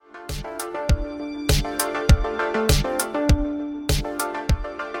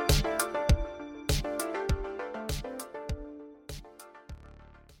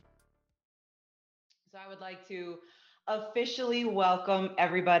to officially welcome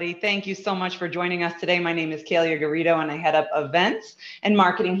everybody. Thank you so much for joining us today. My name is Kalia Garrido, and I head up events and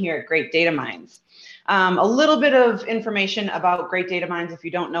marketing here at Great Data Minds. A little bit of information about Great Data Minds. If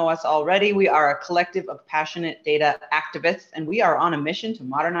you don't know us already, we are a collective of passionate data activists, and we are on a mission to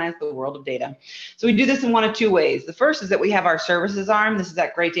modernize the world of data. So we do this in one of two ways. The first is that we have our services arm. This is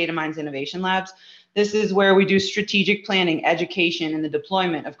at Great Data Minds Innovation Labs. This is where we do strategic planning, education, and the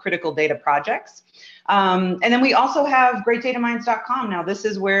deployment of critical data projects. And then we also have greatdataminds.com. Now, this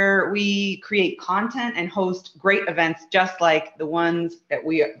is where we create content and host great events, just like the one that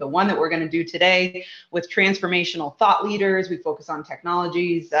we're going to do today with transformational thought leaders. We focus on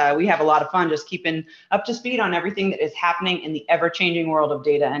technologies. We have a lot of fun just keeping up to speed on everything that is happening in the ever-changing world of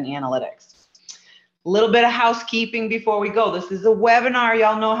data and analytics. A little bit of housekeeping before we go. This is a webinar.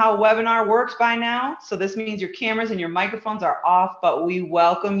 Y'all know how a webinar works by now. So this means your cameras and your microphones are off, but we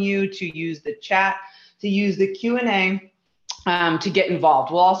welcome you to use the chat, to use the Q&A, to get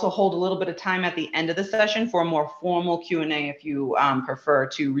involved. We'll also hold a little bit of time at the end of the session for a more formal Q&A if you prefer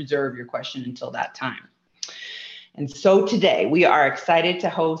to reserve your question until that time. And so today we are excited to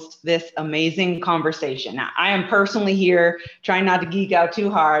host this amazing conversation. Now, I am personally here trying not to geek out too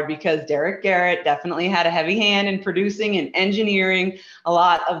hard because Derek Garrett definitely had a heavy hand in producing and engineering a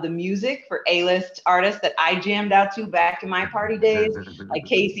lot of the music for A-list artists that I jammed out to back in my party days, like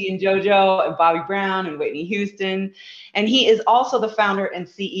Casey and JoJo and Bobby Brown and Whitney Houston. And he is also the founder and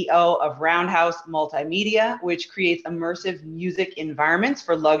CEO of Roundhouse Multimedia, which creates immersive music environments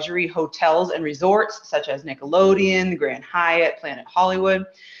for luxury hotels and resorts such as Nickelodeon, the Grand Hyatt, Planet Hollywood,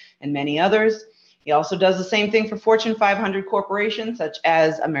 and many others. He also does the same thing for Fortune 500 corporations such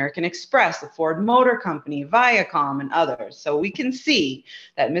as American Express, the Ford Motor Company, Viacom, and others. So we can see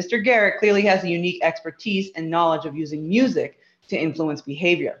that Mr. Garrett clearly has a unique expertise and knowledge of using music to influence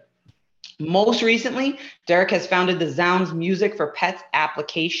behavior. Most recently, Derek has founded the Zounds Music for Pets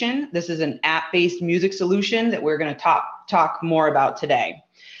application. This is an app-based music solution that we're going to talk more about today.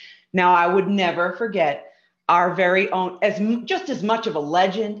 Now, I would never forget our very own, just as much of a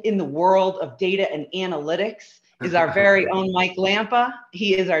legend in the world of data and analytics is our very own Mike Lampa.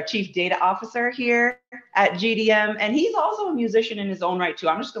 He is our Chief Data Officer here at GDM, and he's also a musician in his own right too.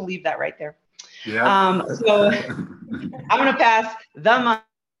 I'm just going to leave that right there. Yeah. So I'm going to pass the mic.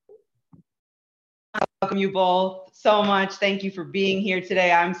 Welcome you both so much. Thank you for being here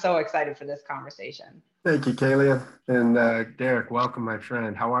today. I'm so excited for this conversation. Thank you, Kalia. And Derek, welcome, my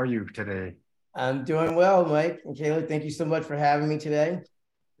friend. How are you today? I'm doing well, Mike and Kalia. Thank you so much for having me today.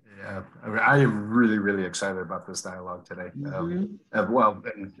 Yeah, I am really, really excited about this dialogue today. I'll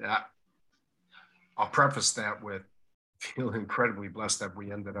preface that with feeling incredibly blessed that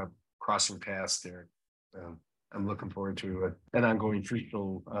we ended up crossing paths there. I'm looking forward to an ongoing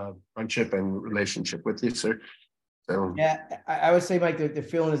fruitful friendship and relationship with you, sir. So yeah, I would say, Mike, the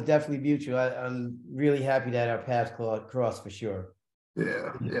feeling is definitely mutual. I'm really happy that our paths cross for sure.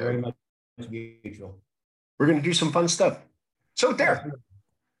 Yeah, very much mutual. We're going to do some fun stuff. So, Derek,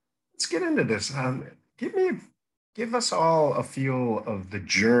 let's get into this. Give us all a feel of the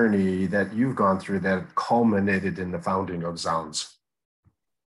journey that you've gone through that culminated in the founding of Zounds.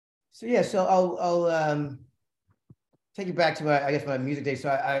 So I'll take you back to my music days. So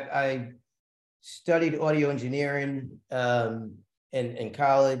I studied audio engineering in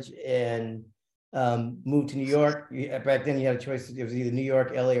college and moved to New York. Back then you had a choice. It was either New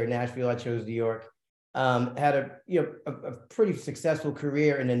York, LA, or Nashville. I chose New York. Had a pretty successful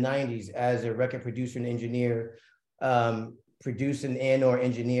career in the 90s as a record producer and engineer, producing and/or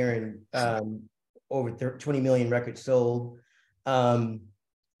engineering over 20 million records sold.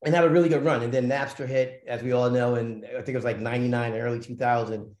 And have a really good run. And then Napster hit, as we all know, and I think it was like 99 and early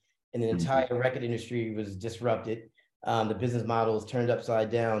 2000, and the entire record industry was disrupted. The business model was turned upside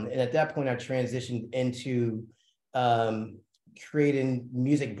down. And at that point, I transitioned into creating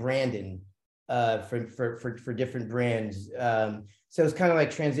music branding for different brands. So it's kind of like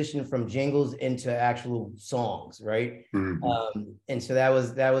transitioning from jingles into actual songs, right? Mm-hmm. And so that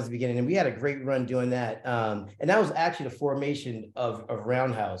was the beginning. And we had a great run doing that. And that was actually the formation of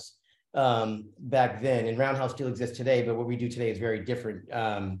Roundhouse back then. And Roundhouse still exists today, but what we do today is very different.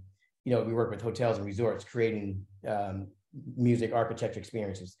 We work with hotels and resorts, creating music architecture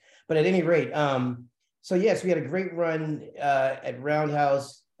experiences. But at any rate, so yes, we had a great run at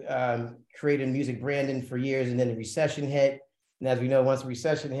Roundhouse, creating music branding for years, and then the recession hit. And as we know, once the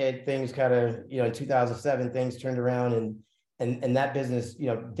recession hit, things kind of, in 2007, things turned around, and that business,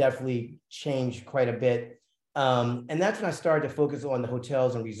 definitely changed quite a bit. And that's when I started to focus on the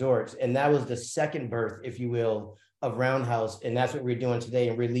hotels and resorts. And that was the second birth, if you will, of Roundhouse. And that's what we're doing today.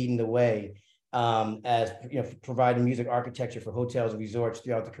 And we're leading the way. as providing music architecture for hotels and resorts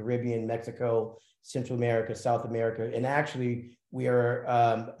throughout the Caribbean, Mexico, Central America, South America, and actually we are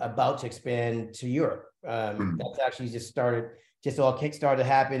about to expand to Europe. That's actually just all kickstarted to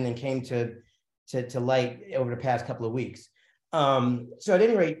happen and came to light over the past couple of weeks. So at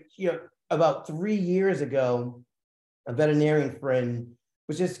any rate, about 3 years ago, a veterinarian friend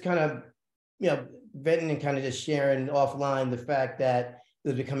was just kind of, venting and kind of just sharing offline the fact that it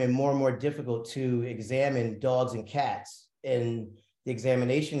was becoming more and more difficult to examine dogs and cats in the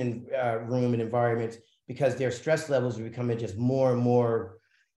examination room and environments because their stress levels were becoming just more and more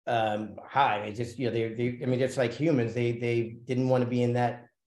high. It just, I mean, just like humans, they didn't want to be in that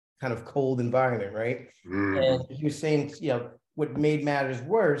kind of cold environment, right? And he was saying, what made matters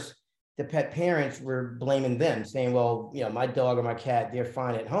worse, the pet parents were blaming them, saying, well, my dog or my cat, they're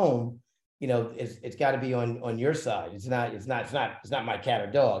fine at home. It's got to be on your side. It's not my cat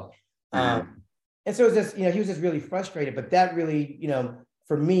or dog. And so it's just, he was just really frustrated. But that really,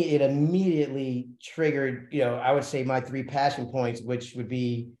 for me, it immediately triggered, I would say my 3 passion points, which would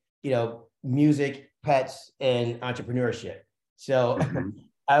be, music, pets, and entrepreneurship. So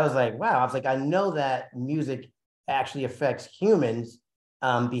I was like, wow. I was like, I know that music actually affects humans'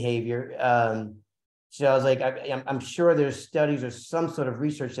 behavior. So I was like, I'm sure there's studies or some sort of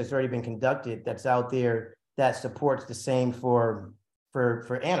research that's already been conducted that's out there that supports the same for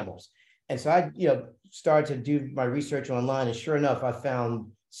animals. And so I, started to do my research online, and sure enough, I found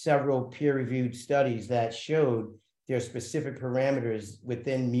several peer-reviewed studies that showed there are specific parameters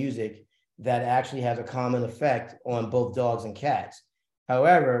within music that actually has a common effect on both dogs and cats.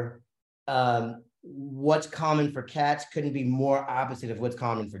 However, what's common for cats couldn't be more opposite of what's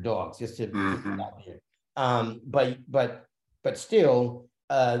common for dogs, just to put that out there. But still,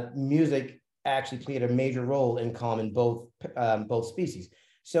 music actually played a major role in calming both species.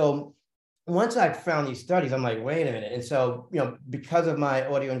 So once I found these studies, I'm like, wait a minute. And so, because of my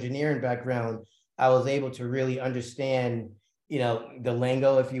audio engineering background, I was able to really understand, the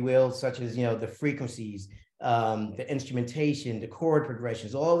lingo, if you will, such as, the frequencies, the instrumentation, the chord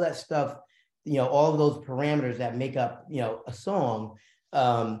progressions, all that stuff, all of those parameters that make up, a song.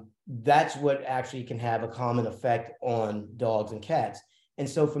 That's what actually can have a common effect on dogs and cats. And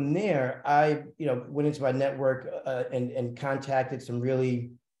so from there, I, went into my network and contacted some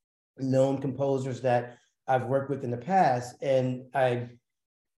really known composers that I've worked with in the past, and I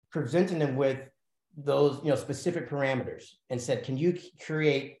presented them with those, specific parameters and said, can you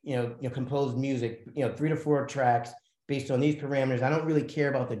create, compose music, 3 to 4 tracks based on these parameters? I don't really care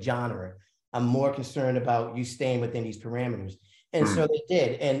about the genre. I'm more concerned about you staying within these parameters. And so they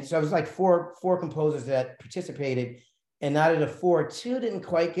did. And so it was like four composers that participated. And out of the 4, 2 didn't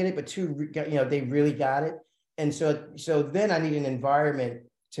quite get it, but 2, they really got it. And so then I need an environment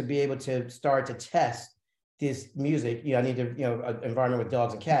to be able to start to test this music. I need an environment with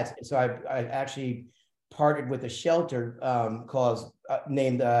dogs and cats. And so I actually partnered with a shelter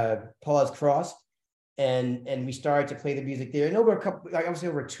named Paws Crossed. And we started to play the music there. And over I would say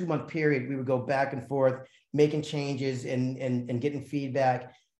over a 2-month period, we would go back and forth, making changes and getting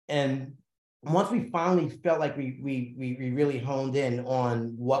feedback. And once we finally felt like we really honed in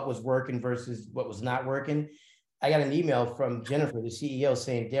on what was working versus what was not working, I got an email from Jennifer, the CEO,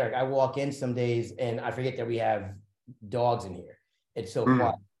 saying, Derek, I walk in some days and I forget that we have dogs in here. It's so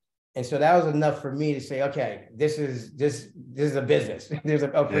quiet. And so that was enough for me to say, okay, this is a business. There's a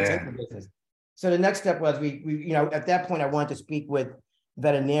potential business. So the next step was we at that point I wanted to speak with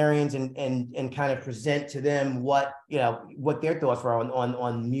veterinarians and kind of present to them what their thoughts were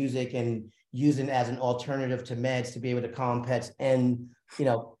on music and using it as an alternative to meds to be able to calm pets in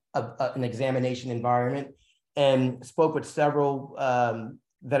an examination environment, and spoke with several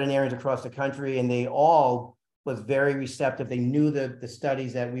veterinarians across the country, and they all was very receptive. They knew the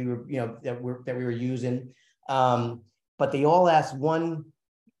studies that we were that we were using, but they all asked one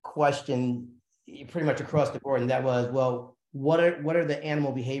question pretty much across the board, and that was, well, what are the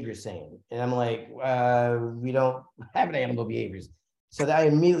animal behaviors saying? And I'm like, we don't have an animal behaviors. So that I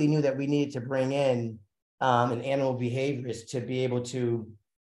immediately knew that we needed to bring in an animal behaviorist to be able to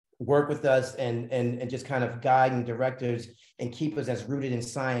work with us and just kind of guide and direct us and keep us as rooted in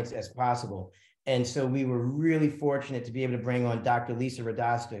science as possible. And so we were really fortunate to be able to bring on Dr. Lisa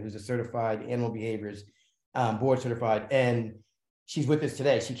Radasta, who's a certified animal behaviorist, board certified, and she's with us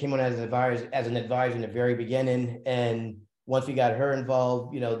today. She came on as an advisor in the very beginning, and once we got her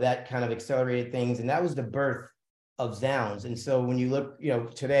involved, that kind of accelerated things, and that was the birth of Zounds. And so when you look,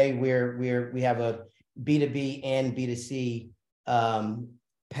 today we have a B2B and B2C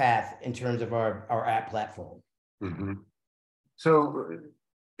path in terms of our app platform. Mm-hmm. So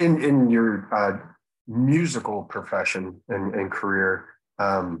in your musical profession and career,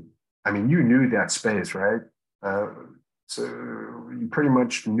 I mean, you knew that space, right? So you pretty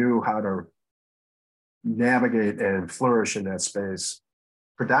much knew how to navigate and flourish in that space,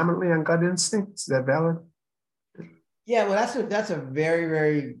 predominantly on gut instinct. Is that valid? Yeah, well, that's a very,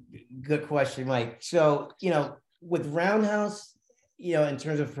 very good question, Mike. So, with Roundhouse, in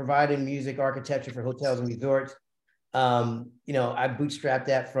terms of providing music architecture for hotels and resorts, I bootstrapped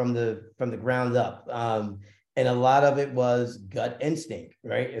that from the ground up. And a lot of it was gut instinct,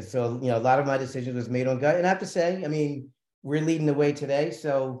 right? And so, a lot of my decisions was made on gut. And I have to say, I mean, we're leading the way today.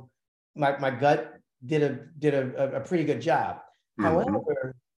 So my gut did a pretty good job. Mm-hmm.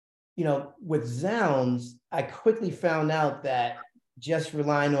 However, with Zounds, I quickly found out that just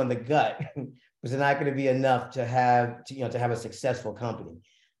relying on the gut was not going to be enough to have a successful company.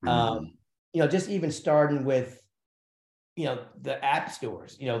 Mm-hmm. Just even starting with the app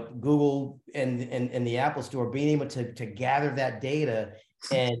stores, Google and the Apple Store, being able to gather that data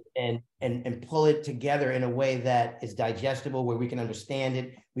and pull it together in a way that is digestible, where we can understand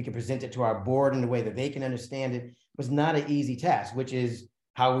it, we can present it to our board in a way that they can understand it, was not an easy task, which is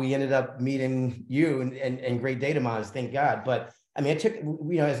how we ended up meeting you and Great Data Minds, thank God. But I mean, it took,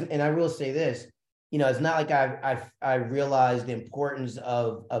 and I will say this, it's not like I realized the importance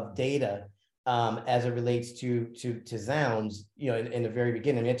of data as it relates to Zounds, in the very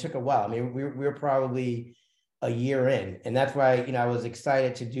beginning. I mean, it took a while. I mean, we were probably a year in, and that's why, I was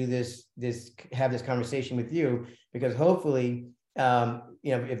excited to do have this conversation with you, because hopefully,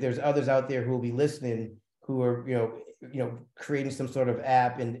 if there's others out there who will be listening, who are, creating some sort of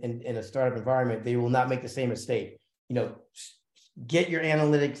app in a startup environment, they will not make the same mistake. Get your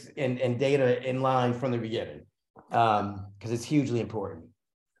analytics and data in line from the beginning, because it's hugely important.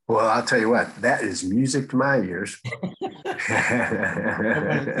 Well, I'll tell you what, that is music to my ears.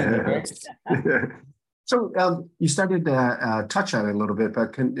 So you started to touch on it a little bit,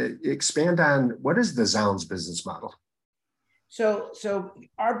 but can expand on what is the Zounds business model? So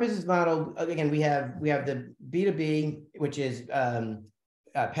our business model, again, we have the B2B, which is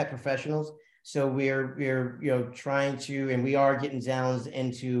pet professionals. So we're trying to, and we are getting Zounds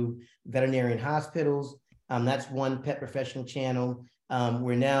into veterinarian hospitals. That's one pet professional channel.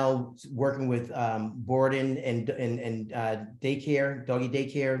 We're now working with boarding and daycare, doggy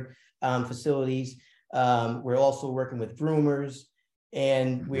daycare facilities. We're also working with groomers,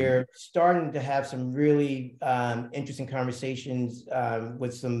 and we're starting to have some really interesting conversations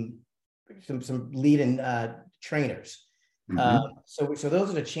with some leading trainers. So those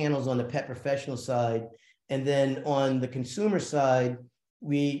are the channels on the pet professional side, and then on the consumer side,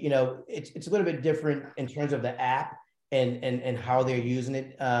 it's a little bit different in terms of the app and how they're using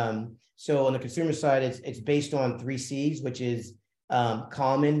it. So on the consumer side, it's based on 3 C's, which is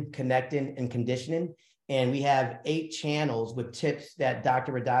calming, connecting, and conditioning. And we have 8 channels with tips that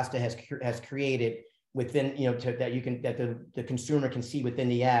Dr. Radasta has created within, that the consumer can see within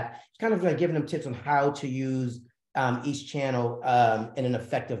the app. It's kind of like giving them tips on how to use each channel in an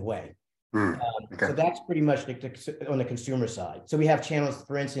effective way. Okay. So that's pretty much on the consumer side. So we have channels,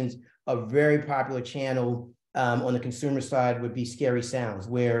 for instance, a very popular channel on the consumer side would be Scary Sounds,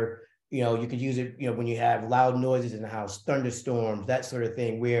 where you could use it when you have loud noises in the house, thunderstorms, that sort of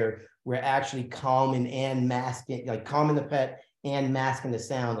thing, where we're actually calming and masking, like calming the pet and masking the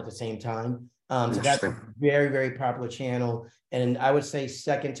sound at the same time. So that's a very, very popular channel. And I would say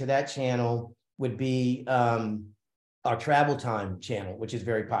second to that channel would be our travel time channel, which is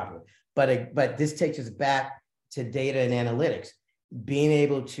very popular. But this takes us back to data and analytics, being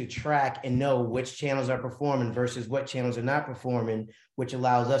able to track and know which channels are performing versus what channels are not performing, which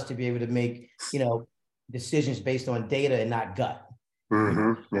allows us to be able to make, decisions based on data and not gut.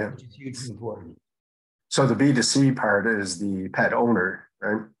 Mm-hmm. Yeah. Which is hugely important. So the B2C part is the pet owner,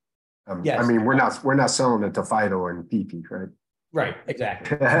 right? Yes. I mean, we're not selling it to Fido and Pee-Pee, right? Right.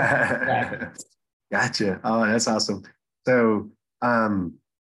 Exactly. Gotcha. Oh, that's awesome. So,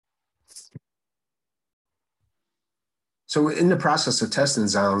 so in the process of testing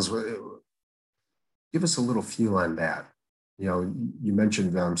Zounds, give us a little feel on that. You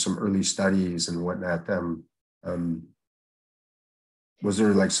mentioned some early studies and whatnot. Was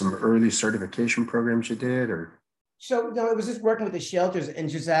there like some early certification programs you did, or? So no, it was just working with the shelters and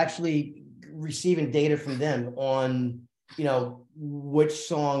just actually receiving data from them on, which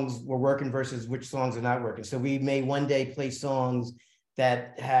songs were working versus which songs are not working. So we may one day play songs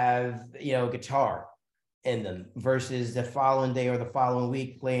that have, guitar in them versus the following day or the following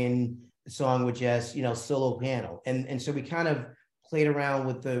week playing the song with just, solo piano. And so we kind of played around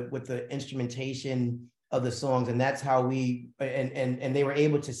with the instrumentation of the songs, and that's how we and they were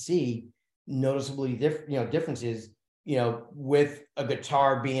able to see noticeably differences, with a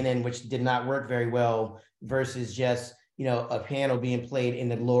guitar being in, which did not work very well, versus just a piano being played in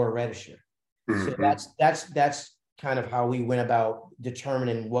the lower register. So that's kind of how we went about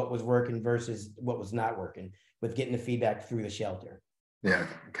determining what was working versus what was not working, with getting the feedback through the shelter. Yeah,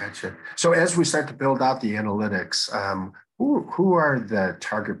 gotcha. So as we start to build out the analytics, who are the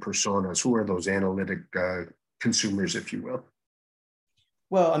target personas? Who are those analytic consumers, if you will?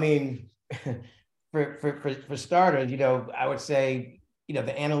 Well, I mean, for starters, I would say, the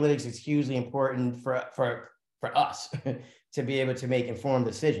analytics is hugely important for us to be able to make informed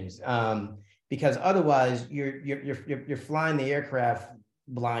decisions. Because otherwise you're flying the aircraft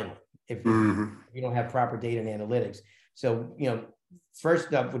blindly if you don't have proper data and analytics. So,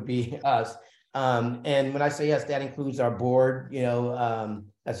 first up would be us. And when I say us, that includes our board,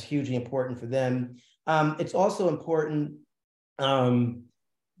 that's hugely important for them. It's also important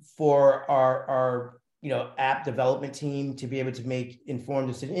for our app development team to be able to make informed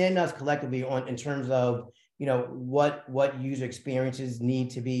decisions, and us collectively in terms of, what user experiences need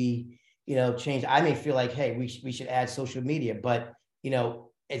to be, changed. I may feel like, hey, we should add social media, but,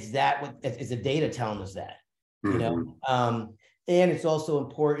 is the data telling us that? And it's also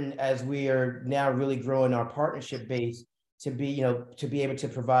important, as we are now really growing our partnership base, to be able to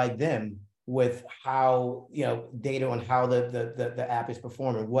provide them with how, data on how the app is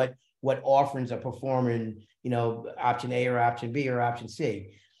performing, what offerings are performing, option A or option B or option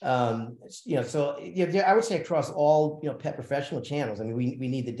C. So I would say across all, pet professional channels. I mean, we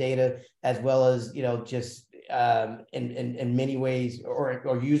need the data, as well as, just in many ways,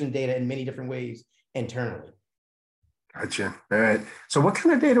 or using data in many different ways internally. Gotcha. All right. So what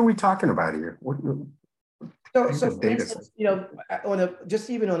kind of data are we talking about here? So for instance,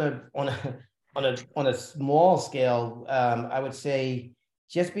 on a small scale, I would say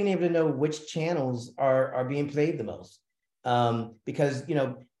just being able to know which channels are being played the most. Because,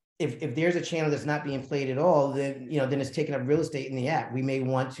 if there's a channel that's not being played at all, then it's taking up real estate in the app. We may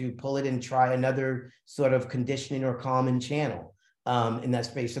want to pull it and try another sort of conditioning or calming channel in that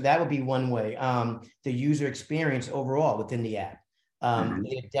space. So that would be one way. The user experience overall within the app,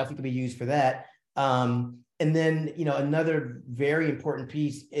 it definitely could be used for that. And then, another very important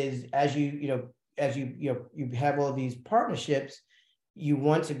piece is, as you have all these partnerships, you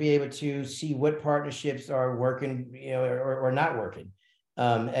want to be able to see what partnerships are working, or not working,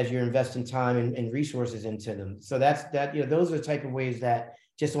 as you're investing time and resources into them. So those are the type of ways that,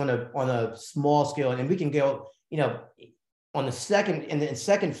 just on a small scale, and we can go, on the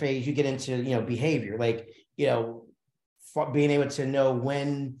second phase, you get into, behavior, like, being able to know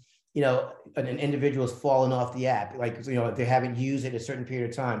when, an individual is falling off the app, like, if they haven't used it a certain period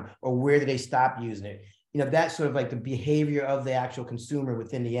of time, or where do they stop using it? That's sort of like the behavior of the actual consumer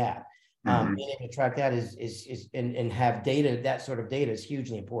within the app. Being able to track that and have data, that sort of data is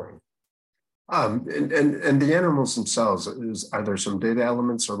hugely important. And the animals themselves, are there some data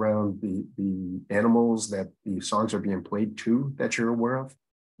elements around the animals that the songs are being played to that you're aware of?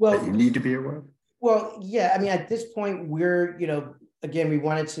 Well, that you need to be aware of? Well, yeah. I mean, at this point, we're, again, we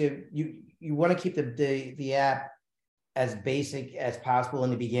wanted to, you want to keep the app as basic as possible in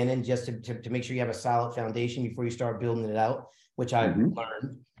the beginning, just to make sure you have a solid foundation before you start building it out, which I've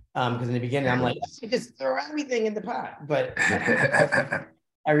learned. Because in the beginning, I'm like, I just throw everything in the pot, but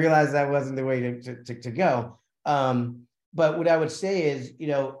I realized that wasn't the way to go. But what I would say is,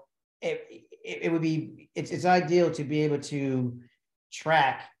 it would be, it's ideal to be able to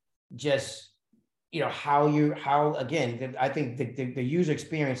track just, how again, I think the user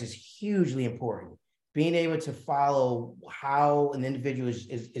experience is hugely important. Being able to follow how an individual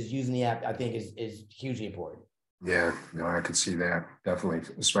is using the app, I think is hugely important. Yeah, no, I could see that definitely,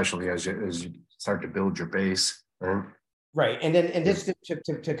 especially as you start to build your base. Right, and just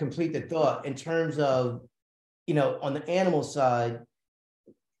to complete the thought, in terms of, on the animal side,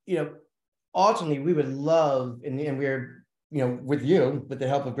 ultimately we would love, and we're, with the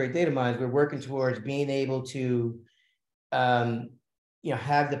help of Great Data Minds, we're working towards being able to,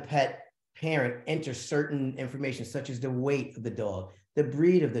 have the pet parent enter certain information, such as the weight of the dog, the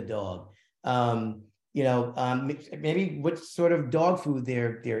breed of the dog, maybe what sort of dog food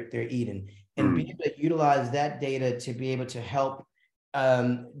they're eating, and be able to utilize that data to be able to help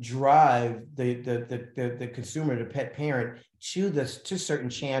drive the consumer, the pet parent, to certain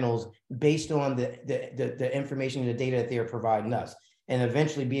channels based on the information and the data that they are providing us, and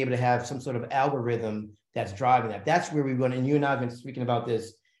eventually be able to have some sort of algorithm that's driving that. That's where we want, and you and I have been speaking about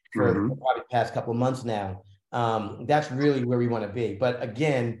this for probably the past couple of months now. That's really where we want to be. But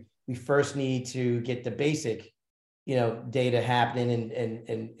again, we first need to get the basic, data happening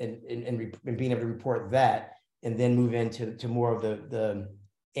and being able to report that, and then move into more of the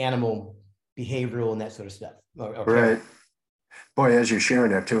animal behavioral and that sort of stuff. Okay. Right. Boy, as you're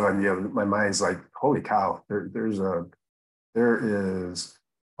sharing that too, my mind's like, holy cow, there is a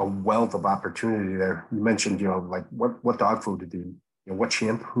wealth of opportunity there. You mentioned, like what dog food do you, what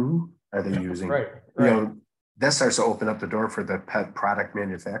shampoo are they using? Right. That starts to open up the door for the pet product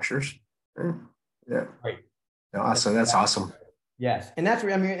manufacturers. Yeah. Right. So that's awesome. Yes. And that's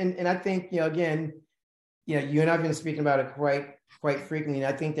where, and I think, again, you and I've been speaking about it quite frequently.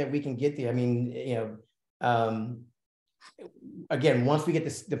 And I think that we can get there. Again, once we get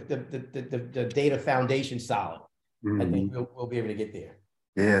the data foundation solid, I think we'll be able to get there.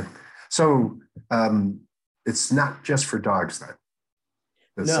 Yeah. So it's not just for dogs then.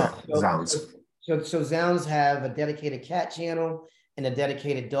 No. Zounds. So Zounds have a dedicated cat channel and a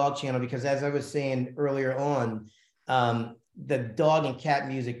dedicated dog channel, because as I was saying earlier on, the dog and cat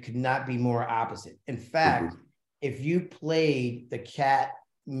music could not be more opposite. In fact, if you played the cat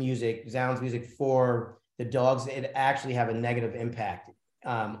music, Zounds music for the dogs, it actually have a negative impact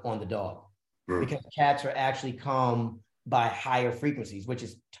on the dog, because cats are actually calm by higher frequencies, which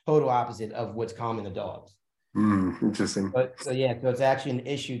is total opposite of what's calming the dogs. Interesting. So it's actually an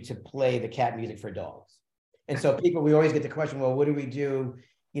issue to play the cat music for dogs. And so we always get the question, well, what do we do?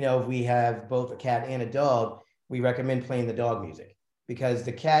 If we have both a cat and a dog, we recommend playing the dog music, because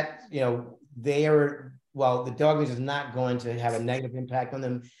the cat, while the dog music is not going to have a negative impact on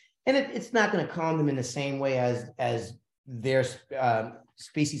them, and it's not going to calm them in the same way as their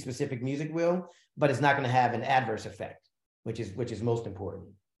species specific music will, but it's not going to have an adverse effect, which is most important.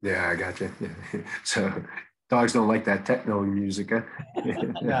 Yeah, I got you. So dogs don't like that techno music, huh?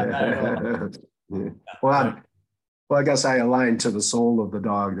 Well, I guess I align to the soul of the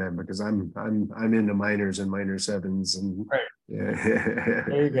dog then, because I'm into minors and minor sevens, and right. Yeah.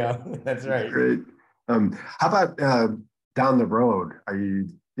 There you go. That's right. Great. How about down the road? Are you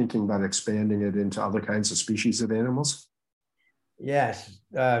thinking about expanding it into other kinds of species of animals? Yes,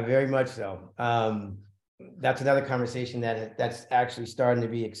 very much so. That's another conversation that's actually starting to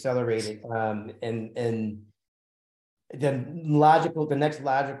be accelerated. And the next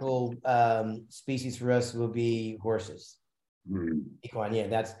logical species for us will be horses. Equine, yeah,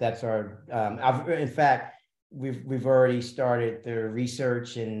 that's our. In fact, we've already started the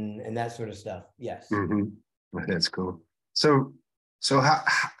research and that sort of stuff. Yes. That's cool. So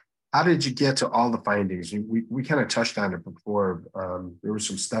how did you get to all the findings? We kind of touched on it before. There were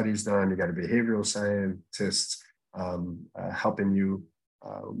some studies done. You got a behavioral scientist helping you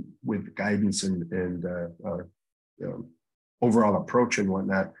with guidance and overall approach and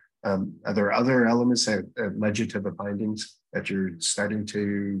whatnot. Are there other elements that led you to the findings that you're starting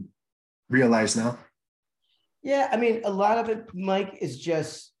to realize now? Yeah, a lot of it, Mike, is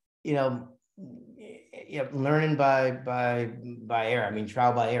just learning by error.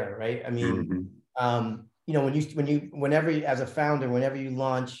 Trial by error, right? Whenever as a founder, whenever you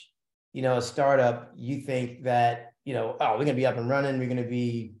launch, a startup, you think that we're gonna be up and running, we're gonna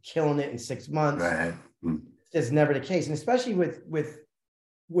be killing it in 6 months. Right. It's never the case, and especially with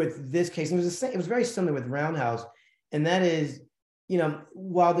this case, and it was very similar with Roundhouse, and that is,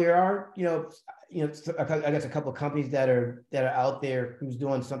 while there are, I guess a couple of companies that are out there who's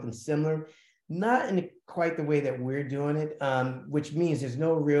doing something similar, not in quite the way that we're doing it, which means there's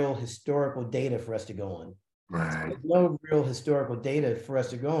no real historical data for us to go on. Right. So there's no real historical data for us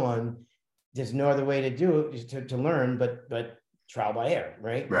to go on. There's no other way to do it to learn, but trial by error,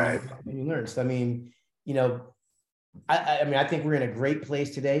 right? Right. And you learn. So I think we're in a great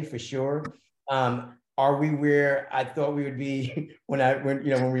place today for sure. Are we where I thought we would be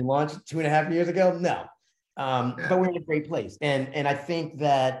when we launched 2.5 years ago? No. But we're in a great place. And I think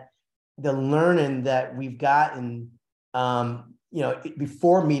that the learning that we've gotten,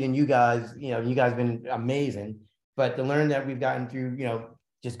 before meeting you guys, you guys have been amazing, but the learning that we've gotten through,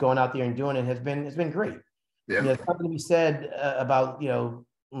 just going out there and doing it has been great. Yeah. There's something to be said about,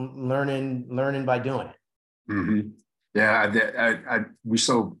 learning by doing it. Mm-hmm. Yeah, we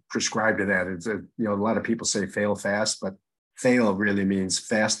so prescribe to that. It's a lot of people say fail fast, but fail really means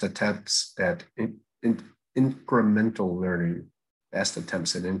fast attempts at incremental learning. Fast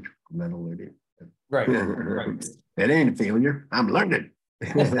attempts at incremental learning. Right. Right. It ain't a failure. I'm learning.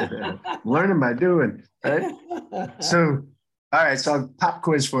 Learning by doing. Right. So, all right. So, pop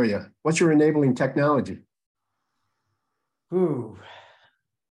quiz for you. What's your enabling technology? Ooh,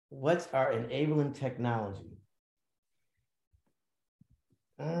 what's our enabling technology?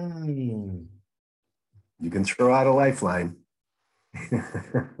 You can throw out a lifeline.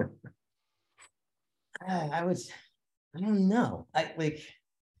 I don't know.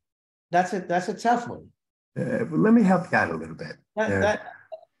 That's a tough one. But let me help you out a little bit.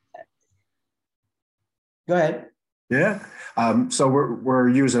 Go ahead. Yeah. So we're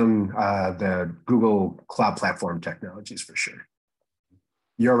using the Google Cloud Platform technologies for sure.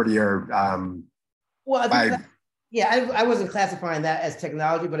 You already are. Well, I wasn't classifying that as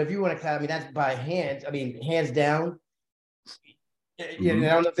technology, but if you want to, I mean, that's by hand. I mean, hands down. Yeah, I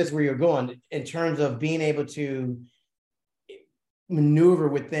don't know if that's where you're going in terms of being able to maneuver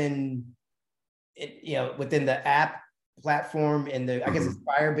within it, within the app platform and I guess it's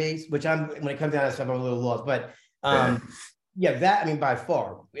Firebase, which when it comes down to stuff, I'm a little lost, but that, I mean, by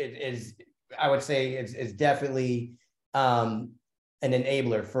far it is, I would say it's definitely an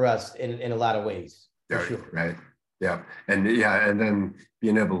enabler for us in a lot of ways. Sure. Right. Yeah. And then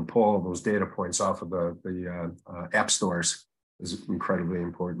being able to pull all those data points off of the app stores is incredibly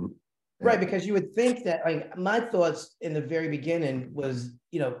important. Right. Because you would think that, like, my thoughts in the very beginning was,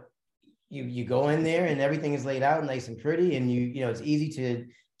 you go in there and everything is laid out nice and pretty, and it's easy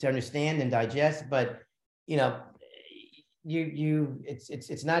to understand and digest, but it's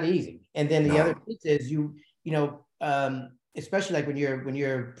not easy. And then the other piece is especially like when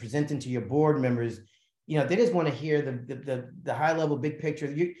you're presenting to your board members, they just want to hear the high level big picture.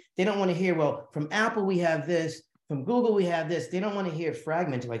 They don't want to hear, well, from Apple we have this, from Google we have this. They don't want to hear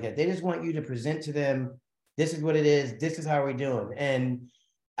fragmented like that. They just want you to present to them, this is what it is, this is how we're doing. And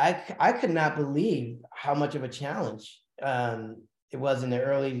I could not believe how much of a challenge it was in the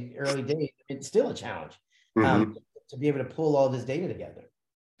early days. It's still a challenge to be able to pull all this data together.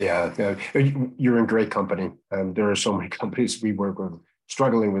 Yeah, you're in great company. There are so many companies we work with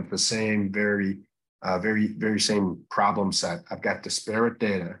struggling with the same very same problem set. I've got disparate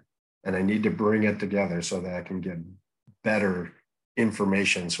data, and I need to bring it together so that I can get better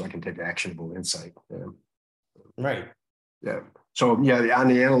information, so I can take actionable insight. Right. Yeah. So on the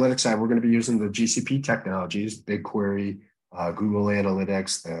analytics side, we're going to be using the GCP technologies, BigQuery, Google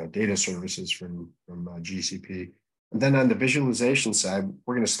Analytics, the data services from GCP. And then on the visualization side,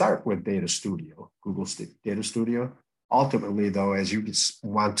 we're going to start with Data Studio, Google Data Studio. Ultimately, though, as you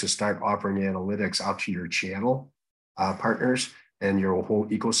want to start offering analytics out to your channel partners and your whole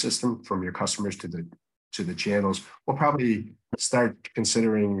ecosystem, from your customers to the channels, we'll probably start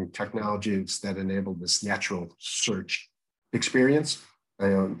considering technologies that enable this natural search experience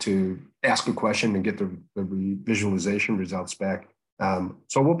to ask a question and get the visualization results back.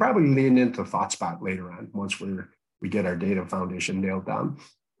 So we'll probably lean into ThoughtSpot later on once we get our data foundation nailed down.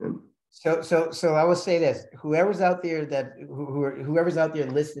 So I would say this: whoever's out there whoever's out there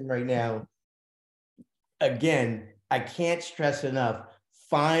listening right now, again, I can't stress enough.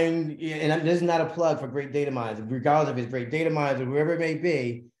 And this is not a plug for Great Data Minds, regardless if it's Great Data Minds or whoever it may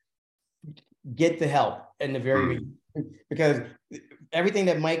be. Get the help in the very beginning, because everything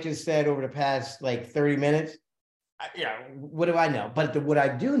that Mike just said over the past like 30 minutes, what do I know? But what I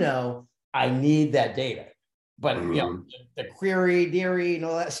do know, I need that data. But the query, theory, and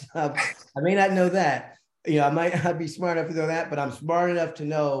all that stuff, I may not know that. I might not be smart enough to know that, but I'm smart enough to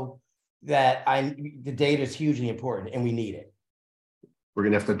know that the data is hugely important and we need it. We're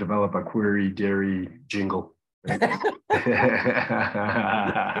gonna have to develop a query, dairy jingle. Right?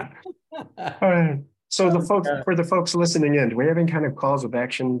 All right. So for the folks listening in, do we have any kind of calls of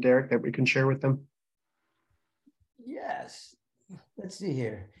action, Derek, that we can share with them? Yes. Let's see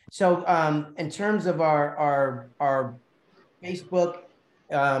here. So in terms of our Facebook,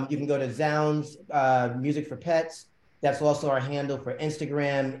 you can go to Zounds Music for Pets. That's also our handle for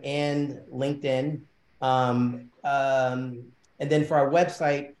Instagram and LinkedIn. And then for our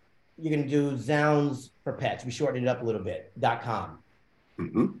website, you can do Zounds for Pets. We shortened it up a little bit, .com.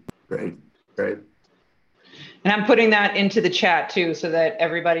 Great. And I'm putting that into the chat too, so that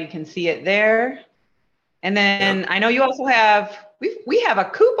everybody can see it there. And then I know you also we have a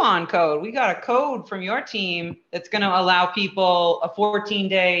coupon code. We got a code from your team that's going to allow people a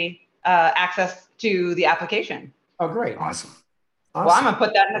 14-day access to the application. Oh, great. Awesome. Well, I'm gonna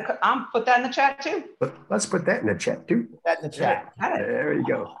put that in the chat too. Let's put that in the chat too. Put that in the chat. There you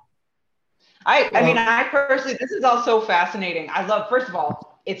go. I mean, I personally, this is all so fascinating. I love, first of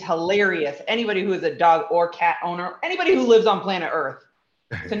all, it's hilarious. Anybody who is a dog or cat owner, anybody who lives on planet Earth,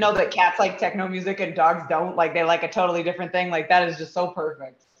 to know that cats like techno music and dogs don't, like they like a totally different thing, like that is just so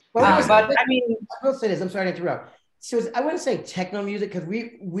perfect. Well, but I mean, I will say this, I'm sorry to interrupt. So I wouldn't say techno music, because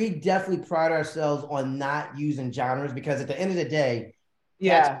we definitely pride ourselves on not using genres, because at the end of the day,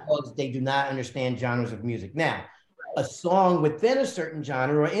 they do not understand genres of music. Now, a song within a certain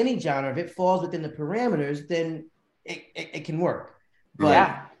genre or any genre, if it falls within the parameters, then it can work. but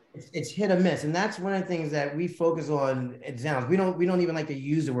Yeah. it's hit or miss. And that's one of the things that we focus on at Zounds. We don't even like to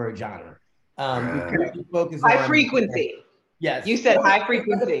use the word genre. We focus High on frequency. yes. You said high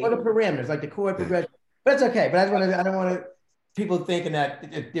frequency. Or the parameters, like the chord progression. But it's okay. But I don't want people thinking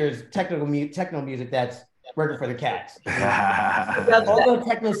that there's techno music that's working for the cats. All the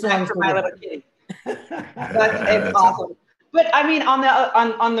techno songs for my little kitty. It's awesome. But I mean,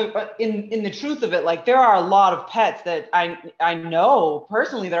 in the truth of it, like there are a lot of pets that I know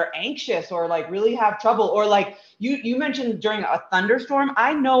personally that are anxious or like really have trouble, or like you mentioned during a thunderstorm.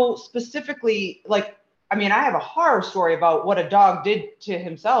 I know specifically, like, I mean, I have a horror story about what a dog did to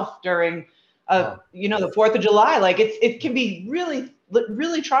himself during the 4th of July. Like it can be really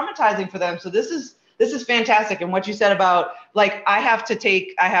traumatizing for them. So this is fantastic. And what you said about, like, I have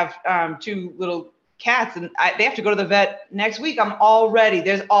 2 little cats and they have to go to the vet next week.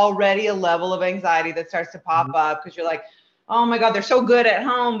 There's already a level of anxiety that starts to pop up because you're like, oh my God, they're so good at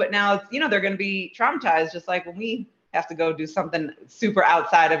home, but now it's, they're going to be traumatized, just like when we have to go do something super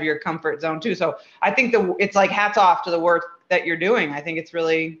outside of your comfort zone too. So I think it's like hats off to the work that you're doing. I think it's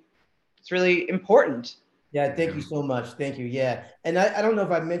really important. Yeah, thank you so much. Thank you. Yeah. And I don't know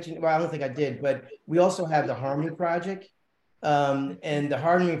if I mentioned, well, I don't think I did, but we also have the Harmony Project. And the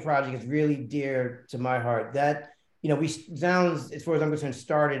Harmony Project is really dear to my heart. That, Zounds, as far as I'm concerned,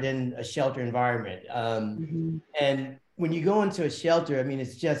 started in a shelter environment. And when you go into a shelter, I mean,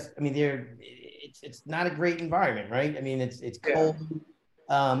 it's not a great environment, right? I mean, it's cold.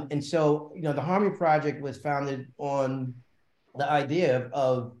 And so, the Harmony Project was founded on the idea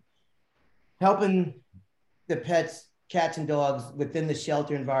of helping the pets, cats and dogs within the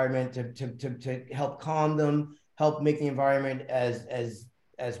shelter environment to help calm them, help make the environment as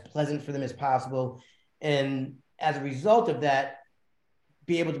pleasant for them as possible. And as a result of that,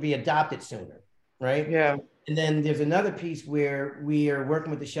 be able to be adopted sooner, right? Yeah. And then there's another piece where we are working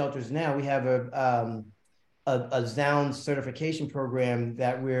with the shelters now. We have a Zounds certification program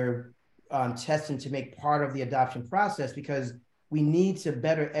that we're testing to make part of the adoption process, because we need to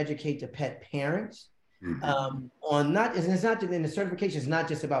better educate the pet parents on not, and it's not, and the certification is not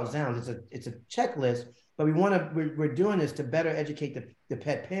just about Zounds, it's a checklist, but we're doing this to better educate the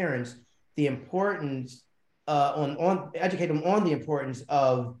pet parents, the importance, educate them on the importance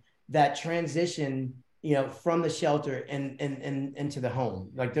of that transition, from the shelter and into the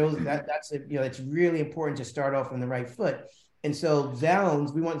home. Like it's really important to start off on the right foot. And so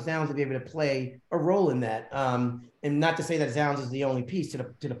we want Zounds to be able to play a role in that. And not to say that Zounds is the only piece to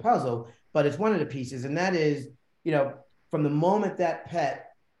the puzzle, but it's one of the pieces. And that is, from the moment that pet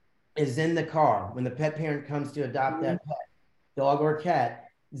is in the car, when the pet parent comes to adopt that pet, dog or cat,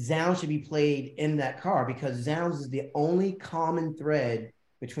 Zounds should be played in that car, because Zounds is the only common thread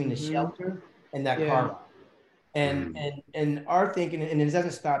between the shelter and that car. And our thinking, and it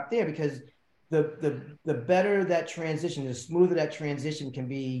doesn't stop there, because the better that transition, the smoother that transition can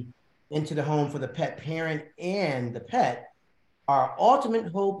be into the home for the pet parent and the pet, our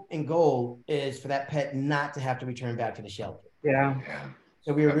ultimate hope and goal is for that pet not to have to return back to the shelter. Yeah.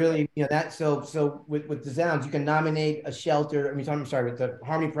 So we were really, so with the Zounds, you can nominate a shelter. I'm sorry, with the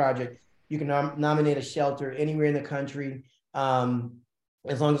Harmony Project, you can nominate a shelter anywhere in the country,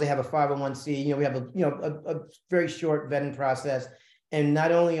 as long as they have a 501c. We have a very short vetting process. And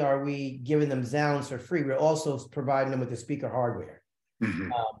not only are we giving them Zounds for free, we're also providing them with the speaker hardware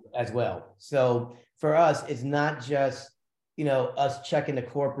as well. So for us, it's not just, us checking the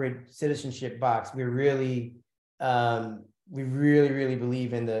corporate citizenship box. We really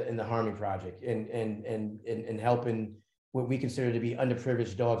believe in the Harmony Project and helping what we consider to be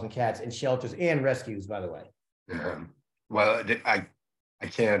underprivileged dogs and cats in shelters and rescues, by the way. Well, I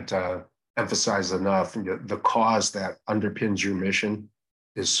can't emphasize enough the cause that underpins your mission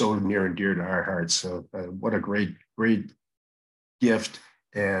is so near and dear to our hearts. So what a great gift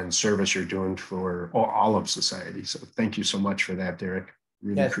and service you're doing for all of society. So thank you so much for that, Derek.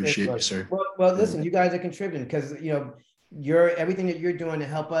 Really appreciate you, sir. Well, listen, you guys are contributing, because everything that you're doing to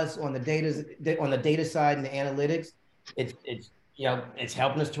help us on the data side and the analytics, it's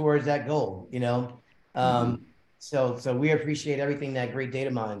helping us towards that goal. So we appreciate everything that Great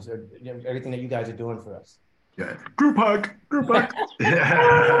Data Minds, or everything that you guys are doing for us. Yeah. Group hug.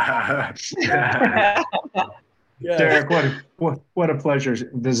 Yeah. Derek, what a pleasure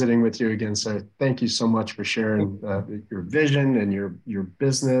visiting with you again, sir. Thank you so much for sharing your vision and your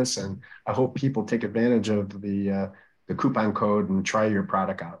business, and I hope people take advantage of the coupon code and try your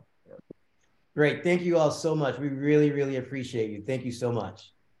product out. Great. Thank you all so much. We really appreciate you. Thank you so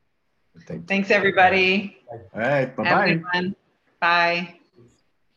much. Thanks, everybody. All right. Bye-bye. Bye.